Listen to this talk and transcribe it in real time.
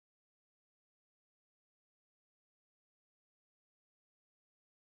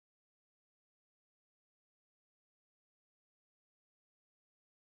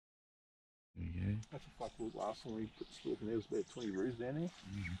you go. That's a fuck look. Last time we put the stalk in there was about 20 roos down there.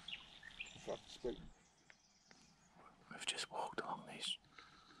 Fuck spec. We've just walked along this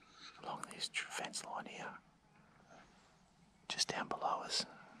fence line here. Just down below us.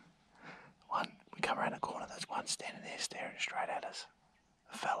 We come around the corner, there's one standing there staring straight at us.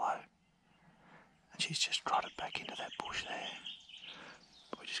 A fallow. And she's just trotted back into that bush there.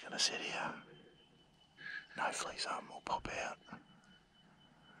 We're just going to sit here. And hopefully some will pop out.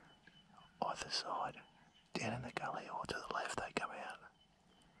 Either side. Down in the gully or to the left they come out.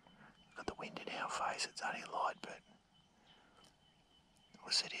 Got the wind in our face, it's only light, but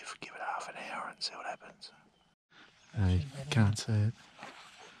we'll sit here for give it half an hour and see what happens. You can't see it.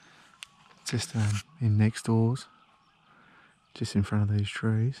 Just in next doors, just in front of these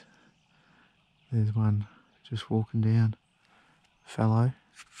trees. There's one just walking down. Fallow.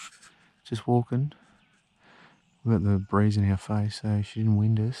 Just walking. We've got the breeze in our face, so she didn't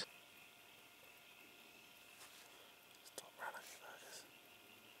wind us. Stop running, buggers.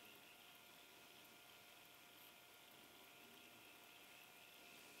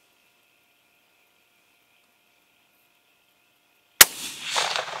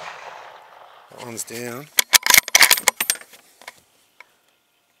 That one's down.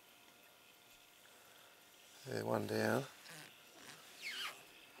 There, one down.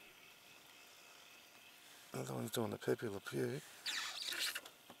 Another one's doing the Pepe Le Pew.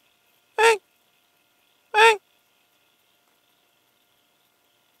 Bang! Bang!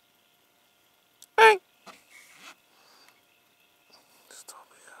 Bang! Stop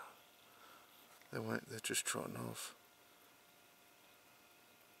here. They're just trotting off.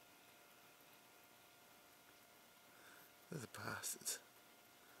 They're the bastards.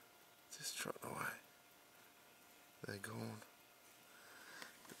 Just trotting away. They're gone.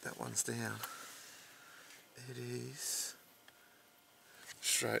 But that one's down. It is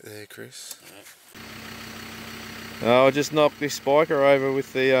straight there, Chris. Oh, I just knocked this spiker over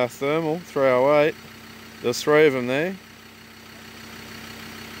with the thermal 308. There's 3 of them there.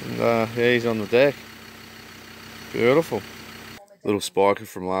 And yeah, he's on the deck. Beautiful. Little spiker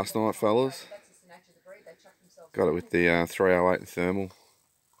from last night, fellas. Got it with the 308 and thermal.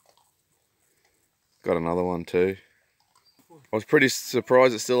 Got another one too. I was pretty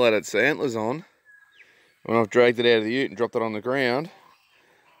surprised it still had its antlers on. When I've dragged it out of the ute and dropped it on the ground,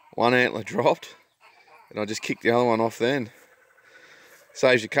 one antler dropped, and I just kicked the other one off then.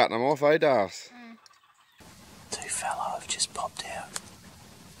 Saves you cutting them off, eh, Dars? 2 fallow have just popped out.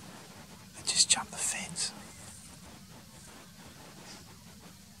 They just jumped the fence.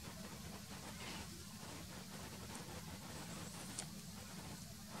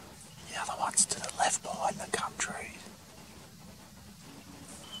 The other one's to the left behind the gum trees.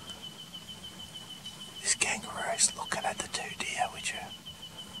 This kangaroo's looking at the 2 deer which are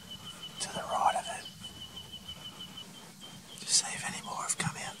to the right of it. Just see if any more have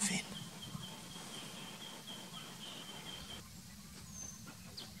come out, Finn.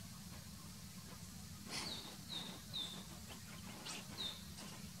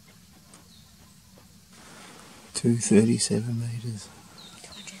 $237 metres.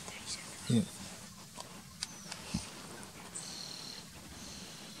 Yeah.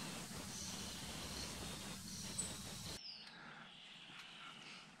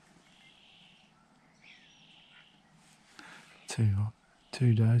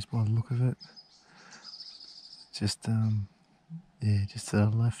 Two days by the look of it. Just yeah, just to the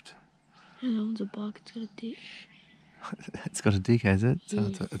left. And that one's a buck, it's got a dick. It's got a dick, has it? So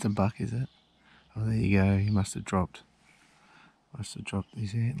Yeah. it's a buck, is it? Oh, there you go. He must have dropped. Must have dropped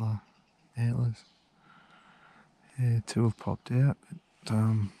these antlers. Yeah, 2 have popped out.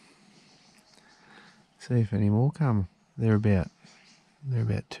 But see if any more come. They're about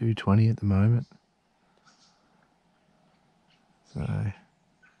 220 at the moment. So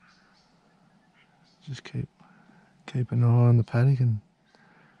just keep an eye on the paddock and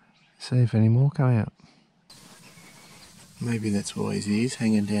see if any more come out. Maybe that's why his ears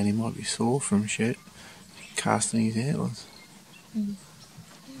hanging down. He might be sore from shit casting his antlers.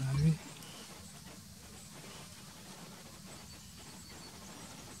 Maybe.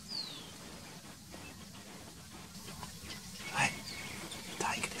 Hey,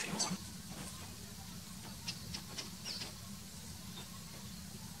 take it if you want.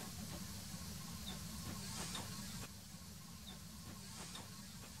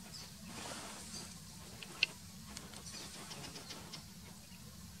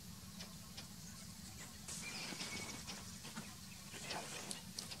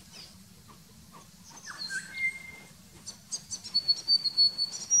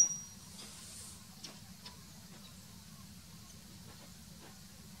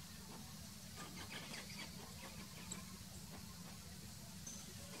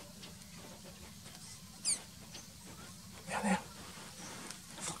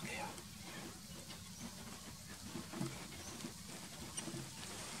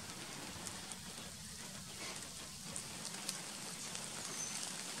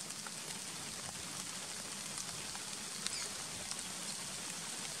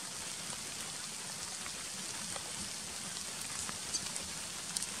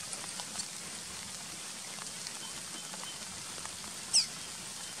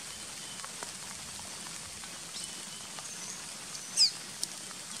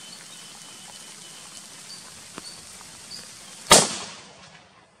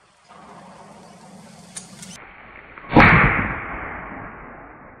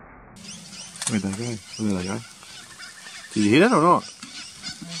 Where'd they go? Oh, there they go. Did you hit it or not?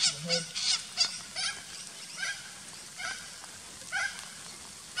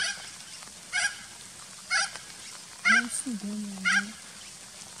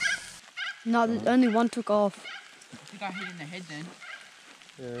 No, only one took off. I think I hit in the head then.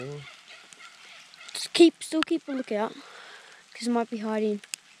 Yeah. Still keep a lookout, because it might be hiding.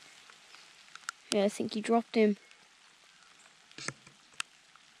 Yeah, I think you dropped him.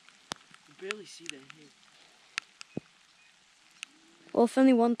 You barely see their head. Well, if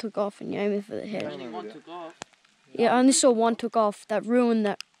only one took off and you aim it for the head. Only one took off. Yeah, I only saw one took off. That ruined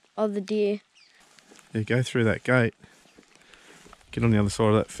that other deer. Yeah, go through that gate. Get on the other side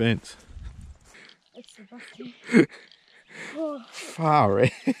of that fence. That's the buffy. Oh. Far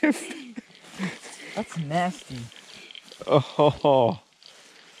out. That's nasty. Oh,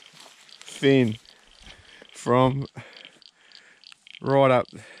 Finn. From right up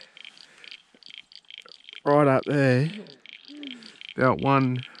there. About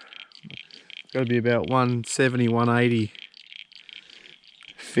got to be about 170, 180.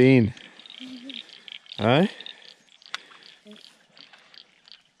 Finn. Eh?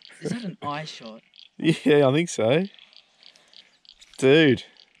 Is that an eye shot? Yeah, I think so. Dude.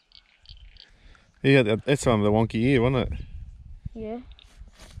 Yeah, that's one of the wonky ear, wasn't it? Yeah.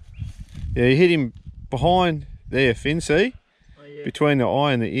 Yeah, you hit him behind there, Finn, see? Oh, yeah. Between the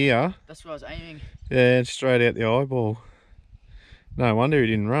eye and the ear. That's where I was aiming. Yeah, and straight out the eyeball. No wonder he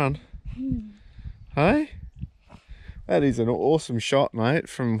didn't run. Hey? That is an awesome shot, mate,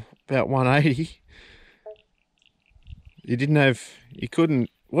 from about 180. You couldn't,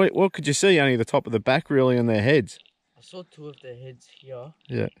 what could you see? Only the top of the back really on their heads. I saw two of their heads here.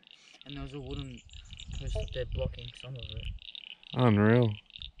 Yeah. And there was a wooden post up there blocking some of it. Unreal.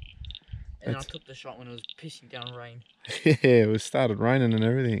 And I took the shot when it was pissing down rain. Yeah, it started raining and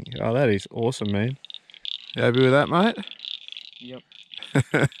everything. Oh, that is awesome, man. You happy with that, mate? Yep.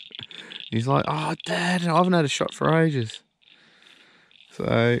 He's like, oh, Dad, I haven't had a shot for ages.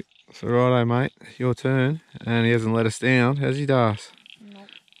 So righto, mate, your turn. And he hasn't let us down, has he, Das? Nope.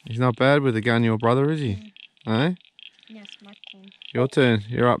 He's not bad with the gun, your brother, is he? Eh? Yes, my turn. Your turn.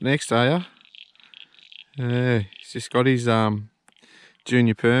 You're up next, are you? Yeah, he's just got his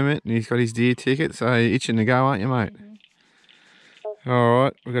junior permit and he's got his deer ticket, so you're itching to go, aren't you, mate? All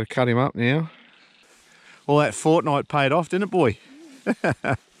right, we've got to cut him up now. All that fortnight paid off, didn't it, boy?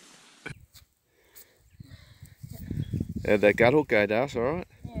 How'd that gut hook go, Das? All right?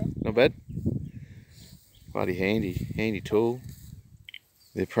 Yeah. Not bad? Bloody handy tool.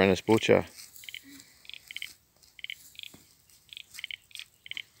 The apprentice butcher.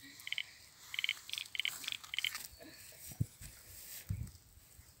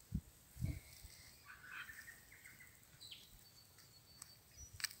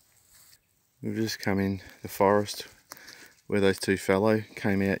 We've just come in the forest where those two fallow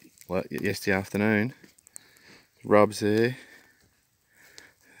came out yesterday afternoon. Rubs there,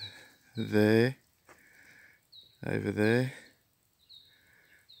 over there,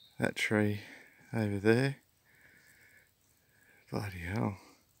 that tree over there. Bloody hell.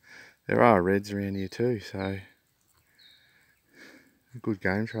 There are reds around here too, so a good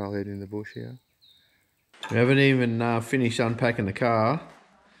game trail heading in the bush here. We haven't even finished unpacking the car.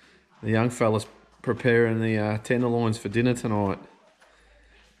 The young fella's preparing the tenderloins for dinner tonight.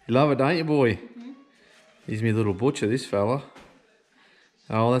 You love it, don't you, boy? Mm-hmm. He's me little butcher, this fella.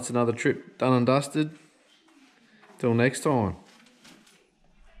 Oh, that's another trip done and dusted. Till next time.